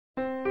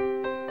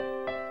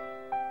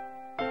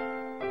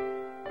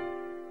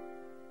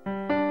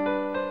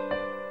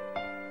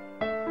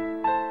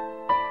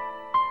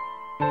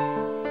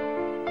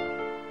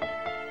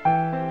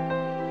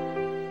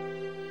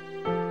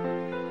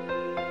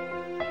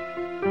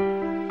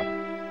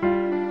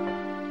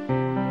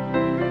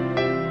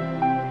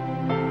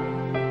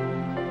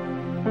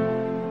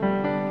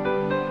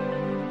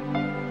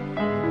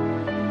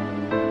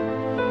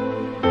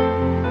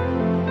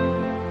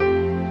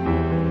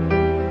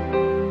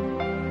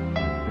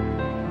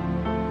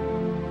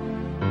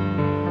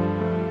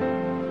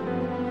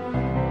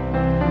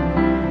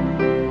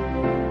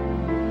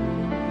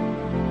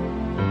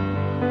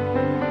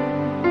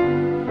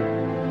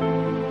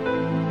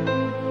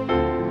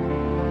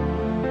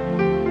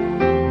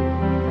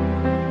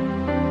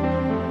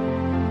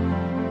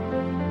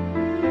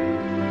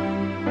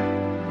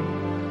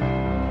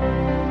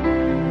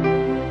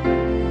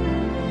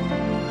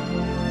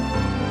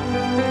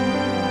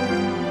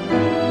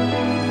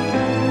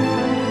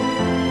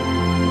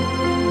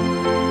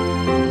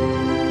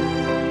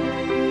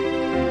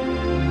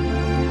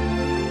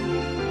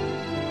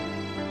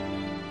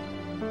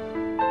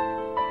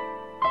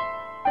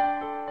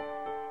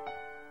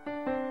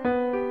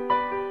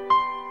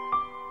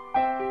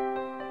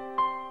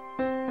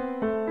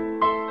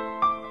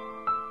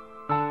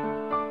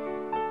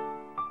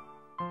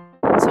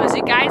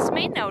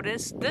may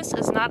notice, this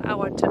is not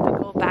our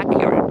typical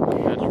backyard.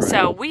 That's right.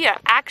 So we are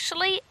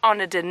actually on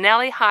the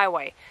Denali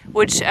Highway,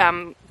 which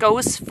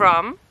goes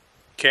from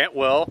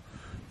Cantwell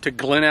to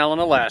Glen Allen,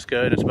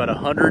 Alaska, and it's about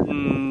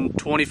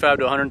 125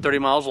 to 130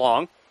 miles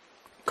long.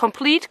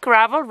 complete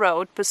gravel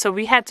road, but so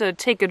we had to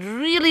take it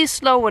really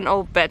slow on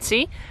Old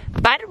Betsy,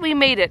 but we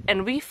made it,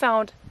 and we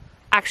found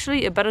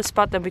actually a better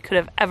spot than we could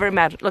have ever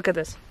imagined. Look at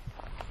this.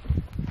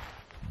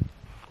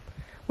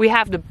 We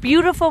have the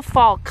beautiful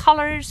fall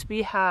colors.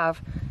 We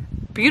have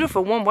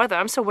beautiful warm weather.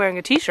 I'm still wearing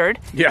a t-shirt.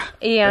 Yeah.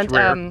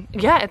 And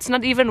yeah, it's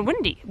not even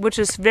windy, which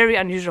is very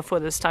unusual for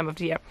this time of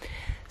the year.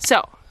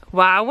 So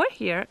while we're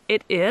here,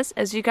 it is,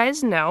 as you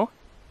guys know,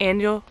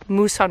 annual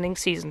moose hunting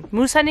season.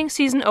 Moose hunting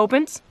season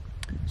opens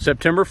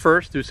September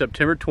 1st through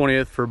September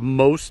 20th for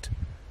most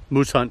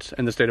moose hunts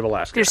in the state of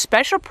Alaska. There's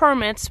special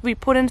permits. We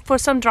put in for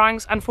some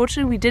drawings.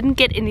 Unfortunately, we didn't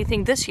get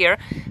anything this year,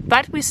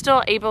 but we're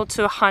still able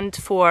to hunt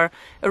for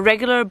a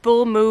regular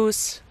bull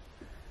moose.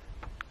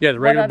 Yeah, the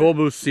regular bull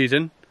moose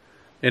season.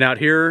 And out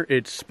here,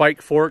 it's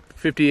spike fork,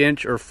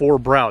 50-inch, or 4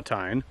 brow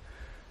tine.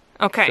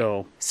 Okay,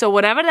 so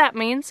whatever that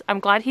means, I'm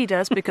glad he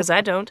does because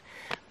I don't.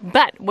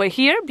 But we're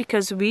here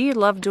because we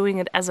love doing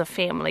it as a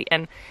family.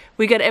 And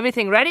we got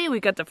everything ready. We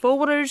got the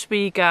four-wheelers.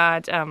 We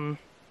got...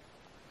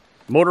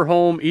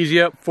 motorhome,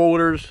 easy up,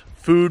 four-wheelers,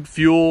 food,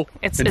 fuel,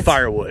 and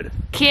firewood.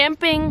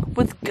 Camping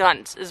with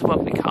guns is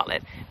what we call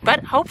it.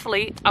 But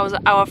hopefully,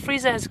 our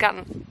freezer has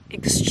gotten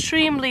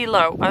extremely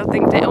low. I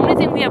think the only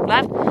thing we have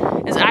left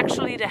is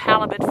actually the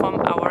halibut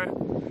from our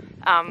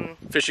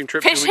fishing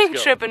trip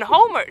in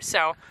Homer.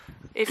 So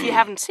if you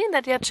haven't seen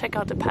that yet, check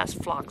out the past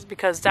vlogs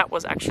because that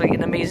was actually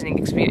an amazing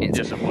experience.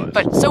 Yes, it was.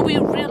 But so we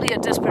really are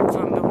desperate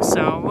for moose.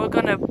 So we're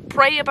gonna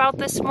pray about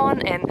this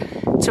one,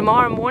 and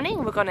tomorrow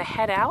morning we're gonna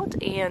head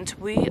out and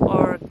we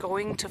are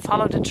going to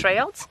follow the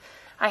trails.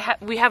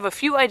 We have a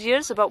few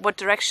ideas about what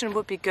direction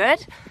would be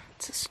good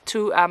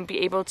to be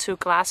able to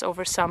glass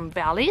over some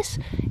valleys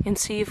and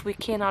see if we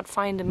cannot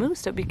find a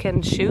moose that we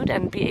can shoot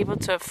and be able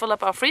to fill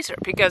up our freezer,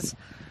 because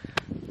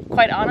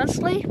quite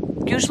honestly,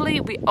 usually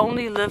we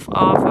only live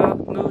off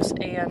of moose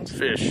and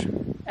fish.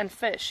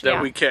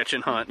 That we catch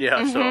and hunt,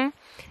 yeah. So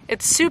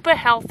it's super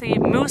healthy.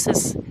 Moose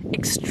is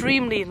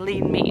extremely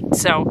lean meat.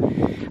 So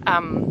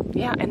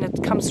yeah, and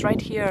it comes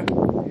right here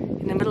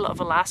in the middle of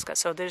Alaska.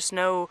 So there's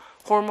no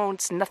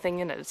hormones, nothing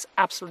in it. It's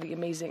absolutely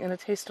amazing, and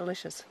it tastes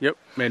delicious. Yep,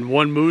 and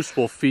one moose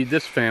will feed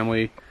this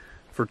family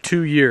for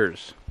 2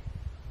 years.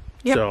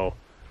 Yep. So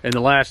in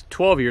the last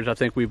 12 years, I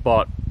think we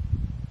bought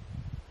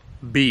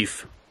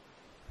beef.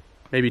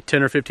 Maybe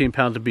 10 or 15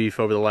 pounds of beef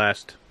over the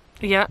last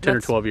 10 or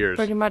 12 years.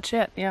 Pretty much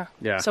it, yeah.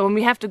 Yeah. So when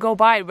we have to go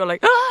by, we're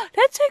like, ah,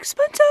 that's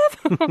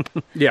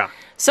expensive. Yeah.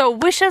 So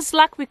wish us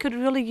luck. We could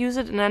really use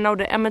it, and I know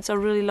the emmets are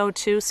really low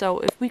too. So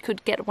if we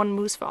could get one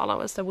moose for all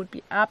of us, that would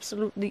be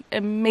absolutely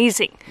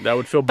amazing. That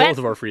would fill both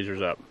of our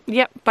freezers up.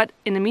 Yep. But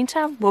in the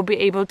meantime, we'll be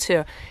able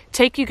to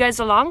take you guys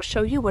along,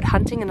 show you what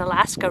hunting in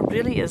Alaska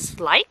really is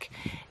like.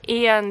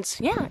 And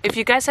yeah, if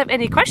you guys have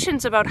any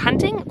questions about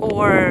hunting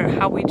or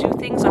how we do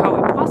things or how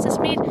we process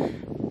meat,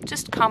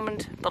 just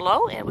comment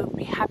below and we'll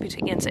be happy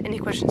to answer any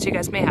questions you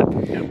guys may have.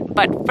 Yep.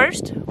 But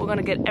first, we're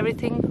gonna get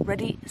everything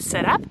ready,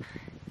 set up,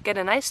 get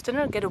a nice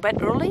dinner, get to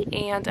bed early,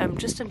 and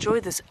just enjoy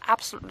this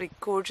absolutely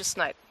gorgeous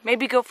night.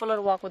 Maybe go for a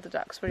little walk with the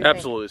ducks. What do you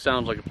Absolutely, think?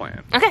 sounds like a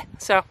plan. Okay,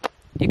 so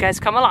you guys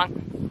come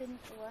along.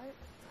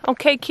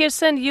 Okay,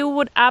 Kirsten, you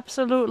would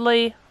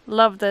absolutely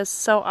love this.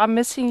 So I'm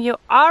missing you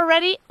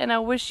already, and I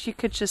wish you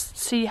could just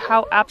see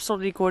how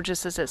absolutely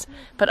gorgeous this is.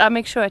 But I'll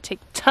make sure I take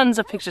tons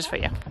of pictures for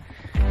you.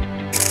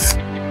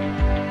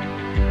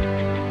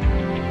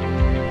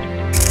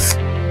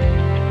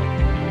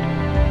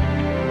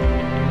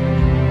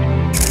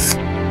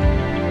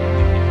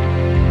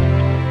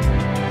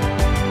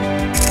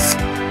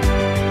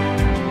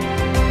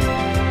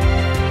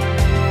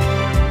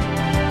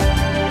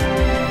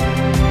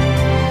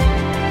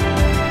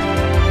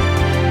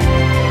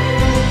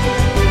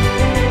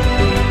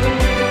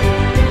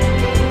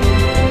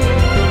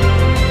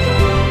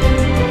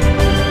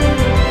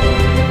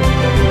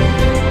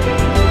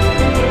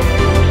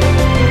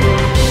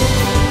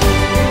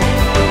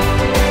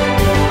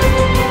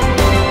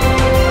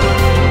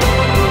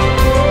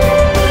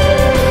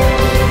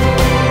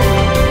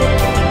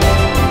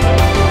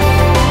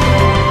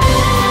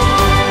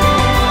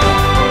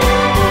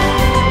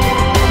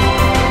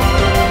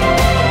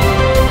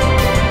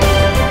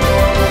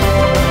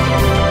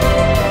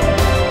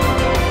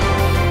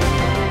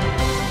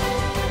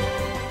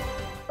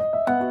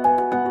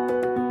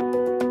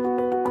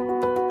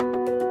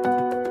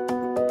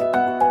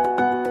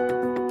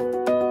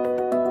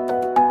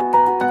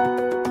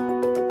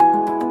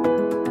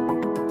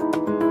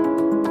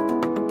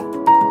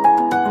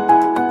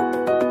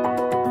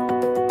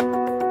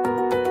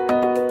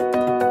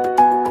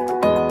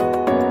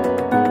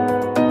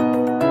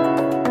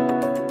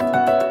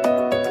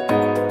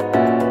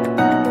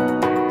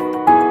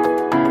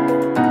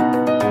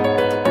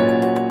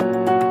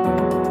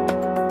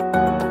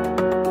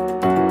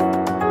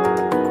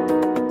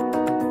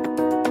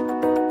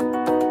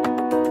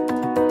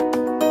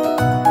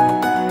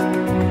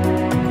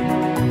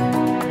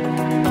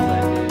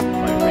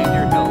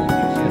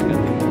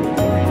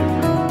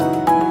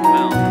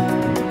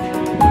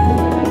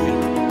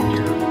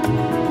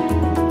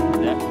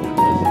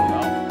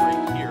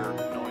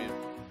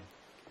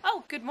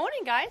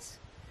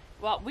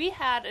 we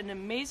had an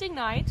amazing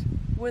night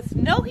with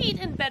no heat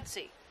in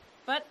Betsy.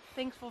 But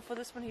thankful for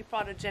this one, he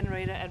brought a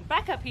generator and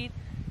backup heat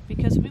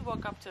because we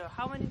woke up to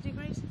how many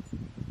degrees?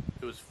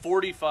 It was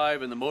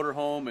 45 in the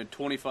motorhome and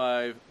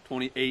 25,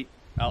 28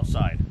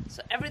 outside.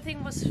 So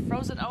everything was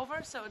frozen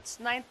over, so it's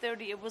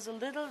 9:30. It was a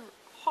little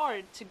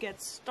hard to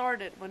get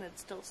started when it's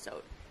still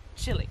so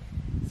chilly.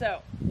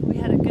 So we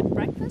had a good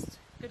breakfast,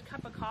 good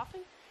cup of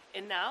coffee,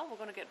 and now we're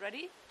gonna get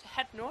ready to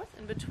head north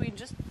in between,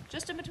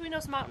 just in between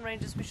those mountain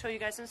ranges we show you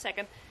guys in a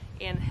second,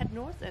 and head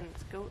north and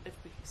go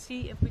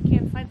see if we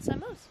can find some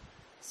moose.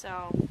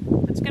 So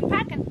let's get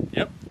packing.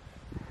 Yep.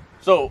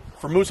 So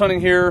for moose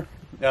hunting here,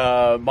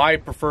 my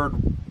preferred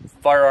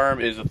firearm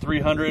is a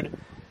 300.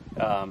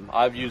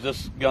 I've used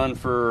this gun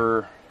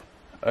for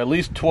at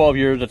least 12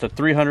 years. It's a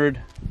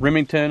 300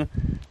 Remington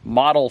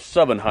Model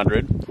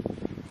 700.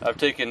 I've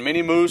taken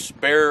mini moose,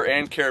 bear,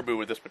 and caribou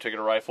with this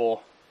particular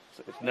rifle.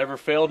 It's never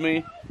failed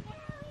me,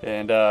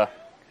 and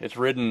it's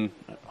ridden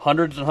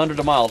hundreds and hundreds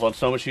of miles on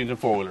snow machines and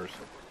four-wheelers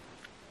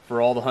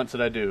for all the hunts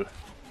that I do.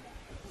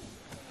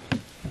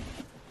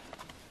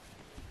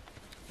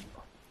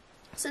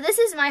 So this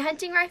is my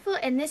hunting rifle,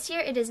 and this year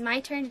it is my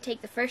turn to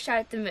take the first shot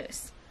at the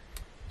moose.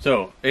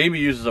 So Amy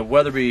uses a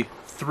Weatherby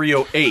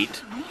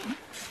 308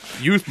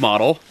 youth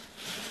model,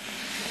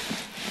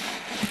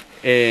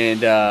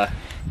 and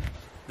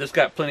this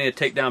got plenty of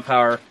takedown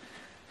power,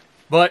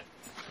 but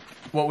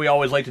what we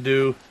always like to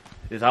do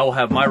is I will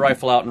have my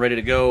rifle out and ready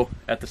to go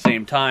at the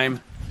same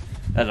time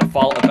as a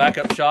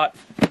backup shot,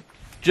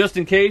 just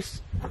in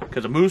case,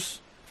 because a moose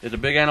is a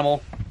big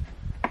animal.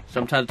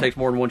 Sometimes it takes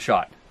more than one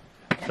shot,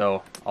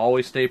 so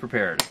always stay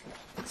prepared.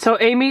 So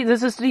Amy,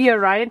 this is the year,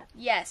 right?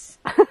 Yes.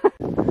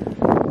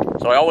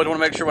 So I always want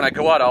to make sure when I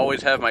go out, I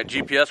always have my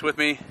GPS with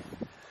me.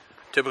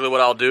 Typically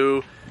what I'll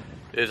do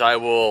is I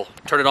will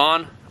turn it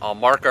on, I'll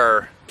mark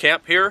our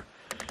camp here,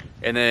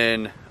 and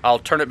then I'll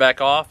turn it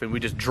back off and we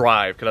just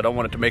drive, because I don't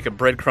want it to make a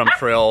breadcrumb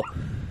trail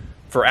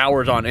for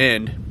hours on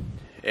end.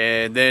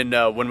 And then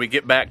when we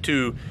get back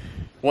to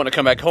wanting to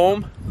come back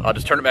home, I'll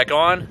just turn it back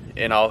on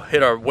and I'll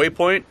hit our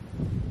waypoint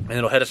and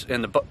it'll head us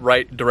in the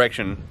right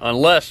direction.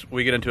 Unless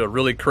we get into a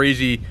really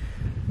crazy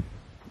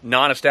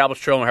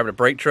non-established trail and we're having a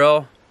break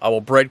trail, I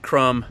will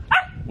breadcrumb,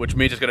 which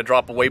means it's going to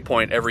drop a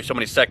waypoint every so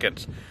many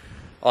seconds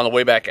on the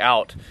way back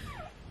out.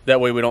 That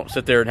way we don't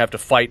sit there and have to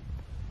fight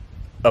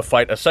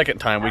a second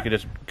time. We can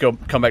just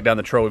come back down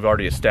the trail we've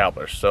already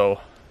established. So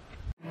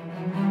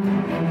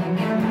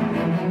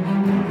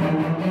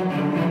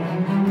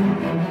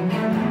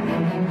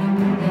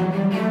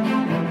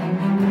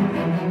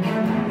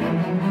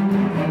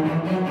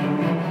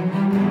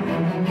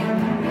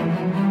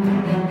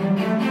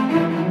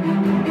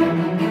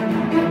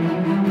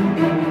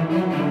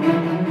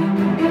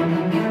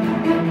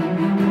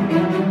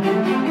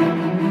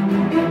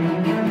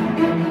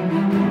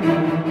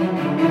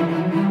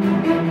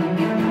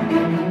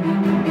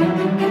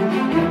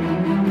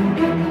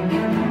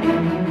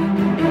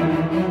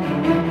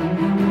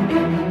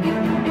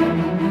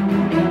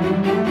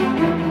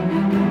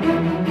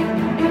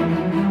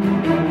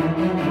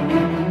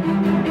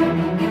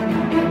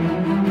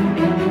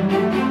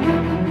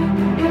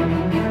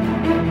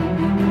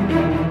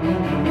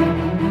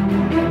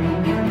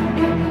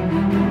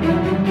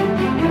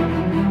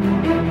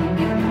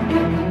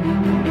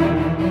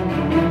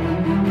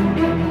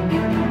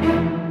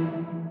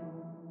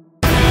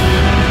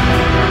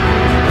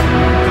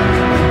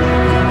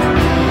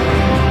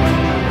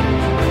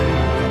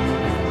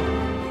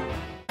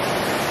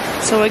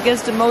So I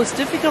guess the most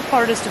difficult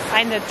part is to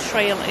find that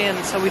trail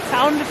in. So we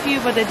found a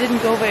few, but they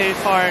didn't go very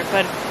far.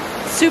 But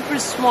super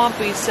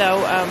swampy, so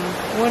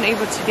we weren't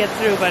able to get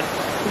through. But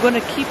we're going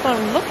to keep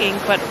on looking.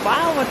 But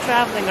while we're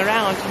traveling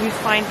around, we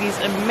find these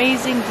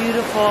amazing,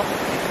 beautiful,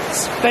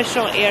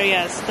 special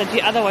areas that you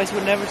otherwise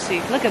would never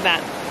see. Look at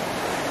that.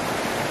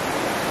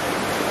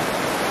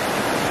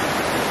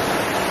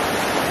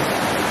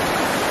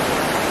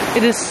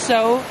 It is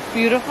so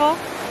beautiful.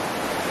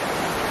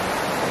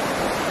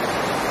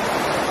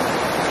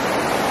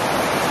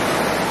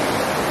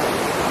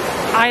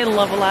 I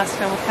love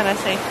Alaska, what can I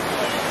say?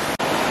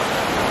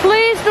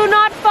 Please do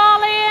not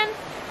fall in!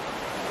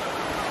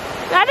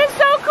 That is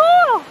so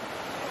cool!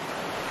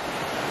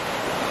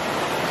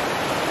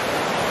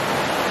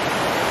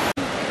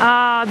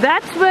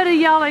 That's where the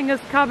yelling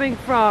is coming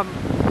from.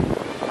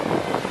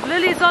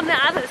 Lily's on the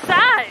other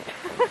side.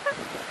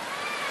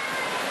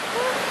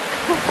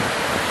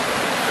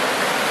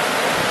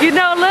 You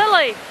know,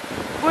 Lily,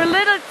 we're a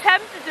little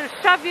tempted to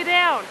shove you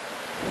down.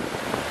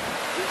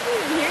 Did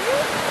you hear me?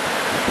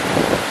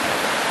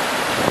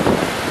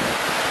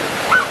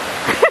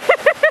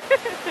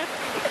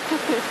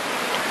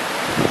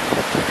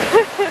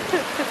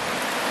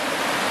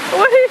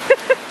 What are you?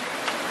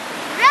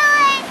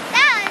 Really?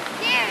 That was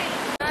scary.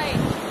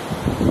 Nice.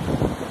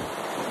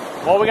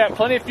 Well, we got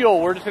plenty of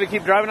fuel. We're just going to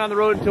keep driving on the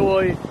road until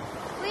we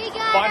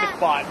find a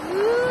spot.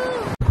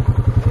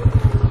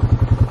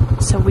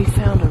 So we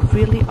found a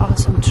really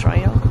awesome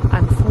trail.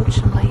 Unfortunately,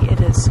 unfortunately it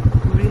is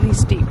really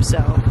steep, so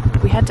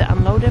we had to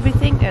unload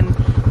everything, and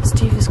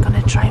Steve is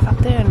gonna drive up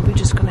there and we're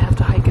just gonna have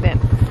to hike it in.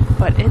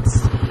 But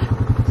it's, so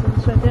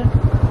it's right there.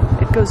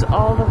 It goes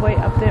all the way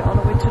up there, all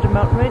the way to the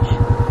mountain ridge.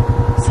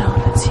 So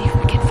let's see if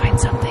we can find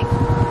something.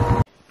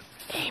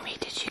 Amy,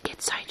 did you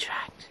get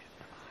sidetracked?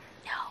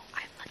 No,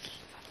 I'm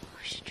looking for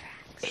moose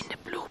tracks. In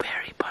the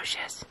blueberry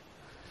bushes.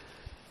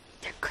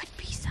 There could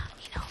be some,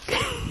 you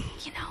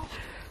know.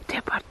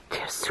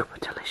 They're super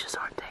delicious,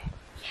 aren't they?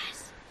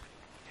 Yes.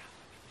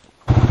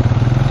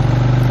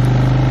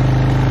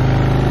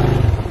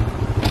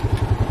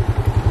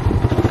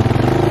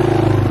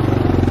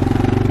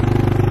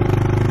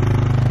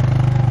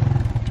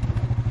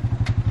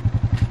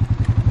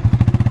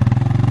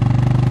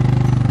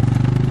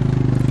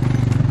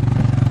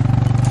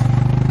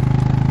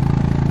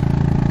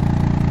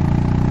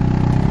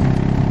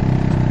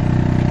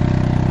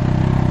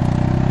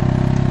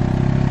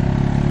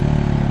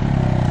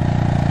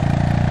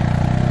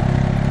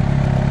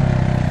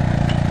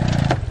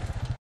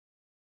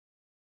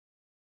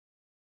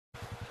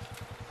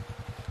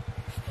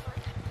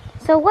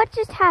 So what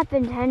just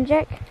happened,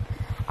 Hendrik?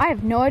 I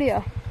have no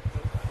idea.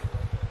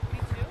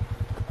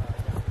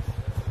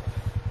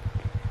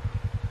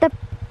 The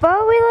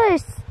four-wheeler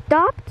is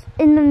stopped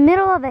in the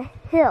middle of a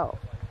hill,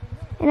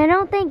 and I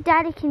don't think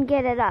Daddy can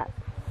get it up.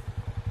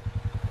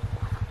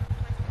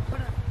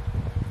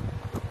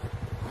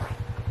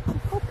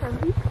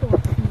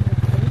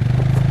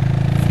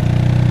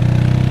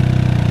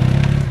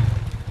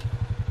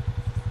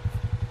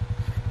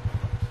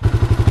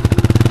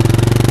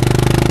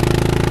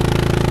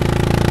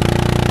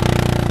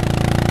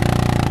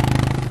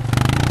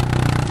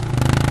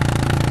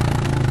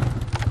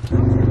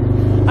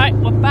 Alright,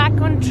 we're back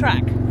on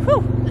track.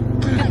 Whew.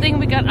 Good thing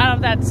we got out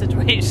of that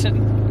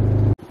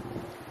situation.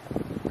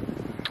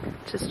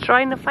 Just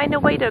trying to find a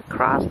way to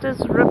cross this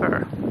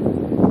river.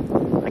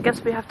 I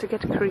guess we have to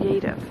get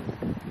creative.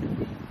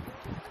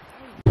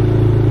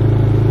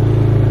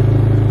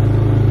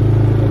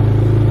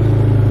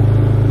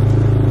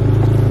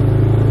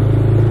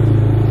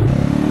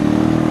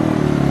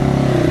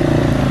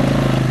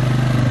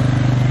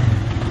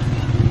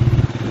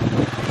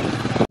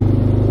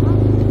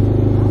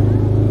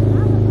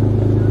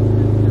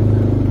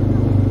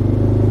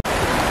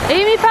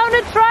 Amy found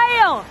a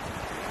trail!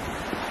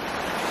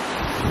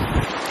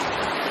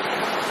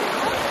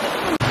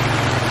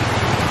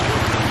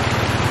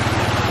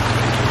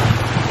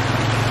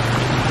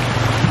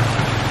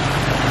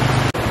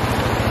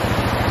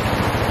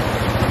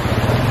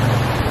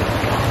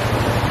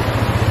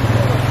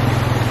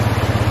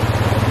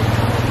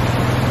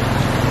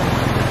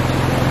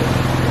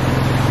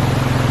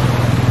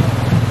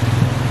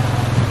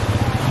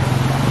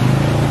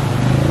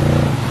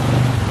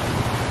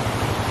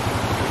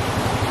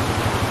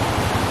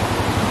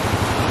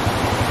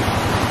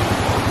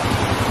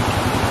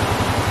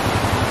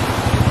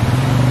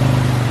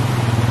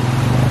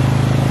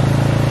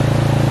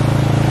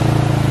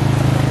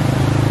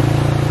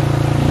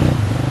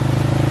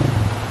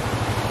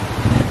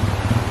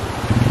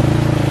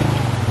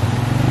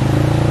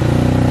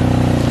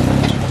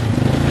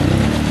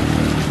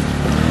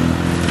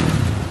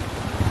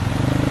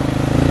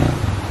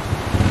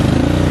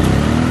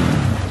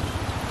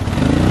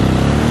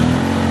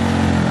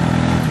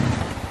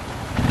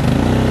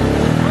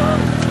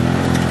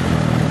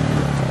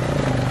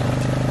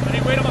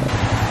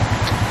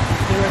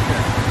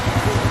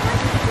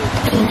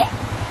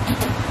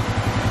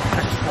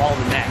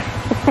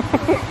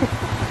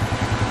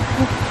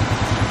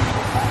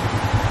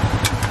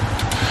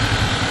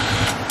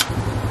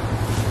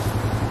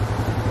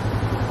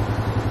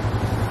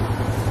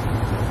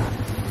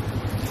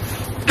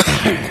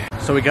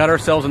 So we got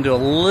ourselves into a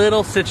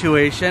little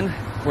situation.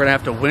 We're gonna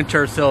have to winch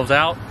ourselves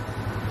out.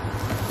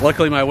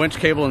 Luckily my winch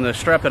cable and the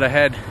strap that I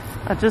had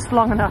Just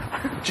long enough.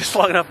 just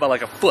long enough by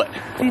like a foot.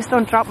 Please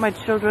don't drop my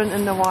children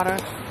in the water.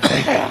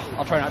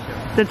 I'll try not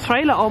to. The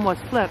trailer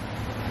almost flipped.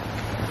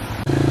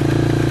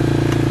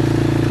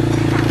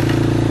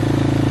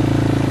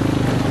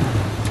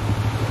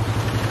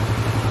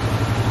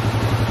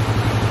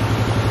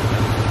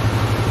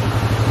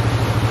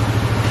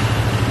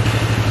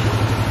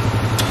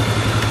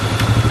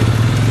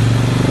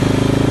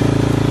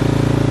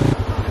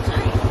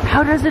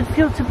 How does it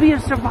feel to be a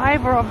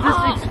survivor of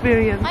this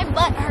experience? My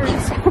butt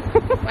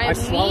hurts. My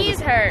knees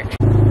hurt.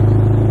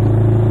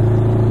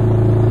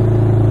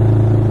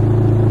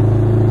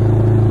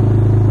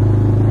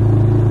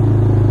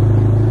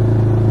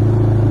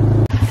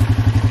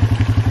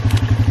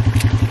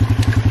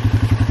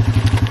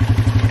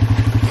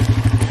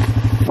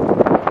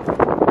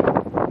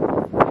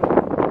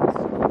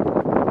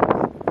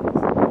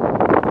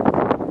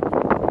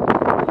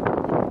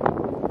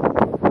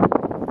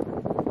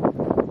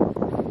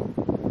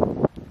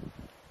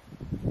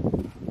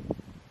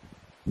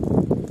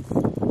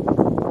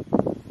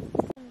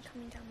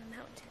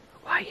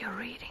 Why are you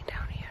reading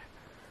down here?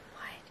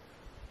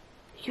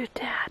 What? Your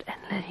dad and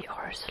Lily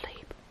are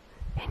asleep,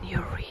 and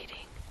you're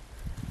reading.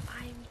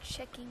 I'm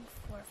checking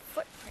for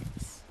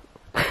footprints.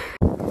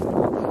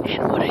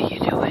 Jen, what are you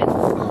doing?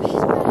 Oh,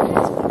 she's gonna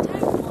ask what time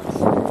it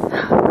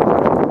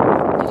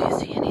was. Did you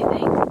see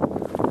anything?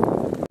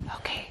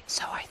 Okay,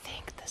 so I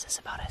think this is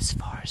about as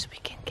far as we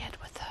can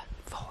get with the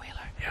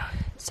four-wheeler. Yeah.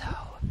 So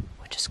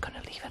we're just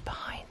gonna leave it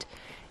behind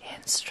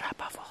and strap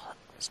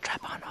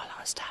on all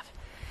our stuff.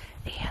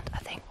 And I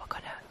think we're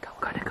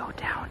gonna go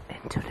down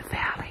into the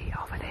valley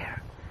over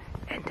there,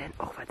 and then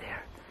over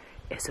there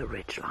is a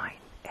ridge line,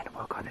 and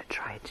we're gonna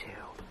try to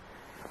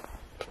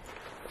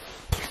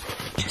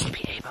just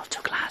be able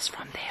to glass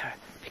from there,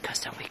 because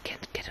then we can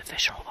get a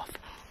visual of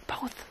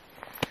both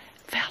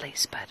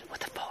valleys. But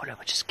with the photo,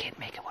 we just can't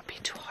make it, would be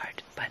too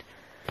hard. But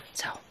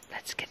so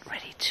let's get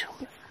ready to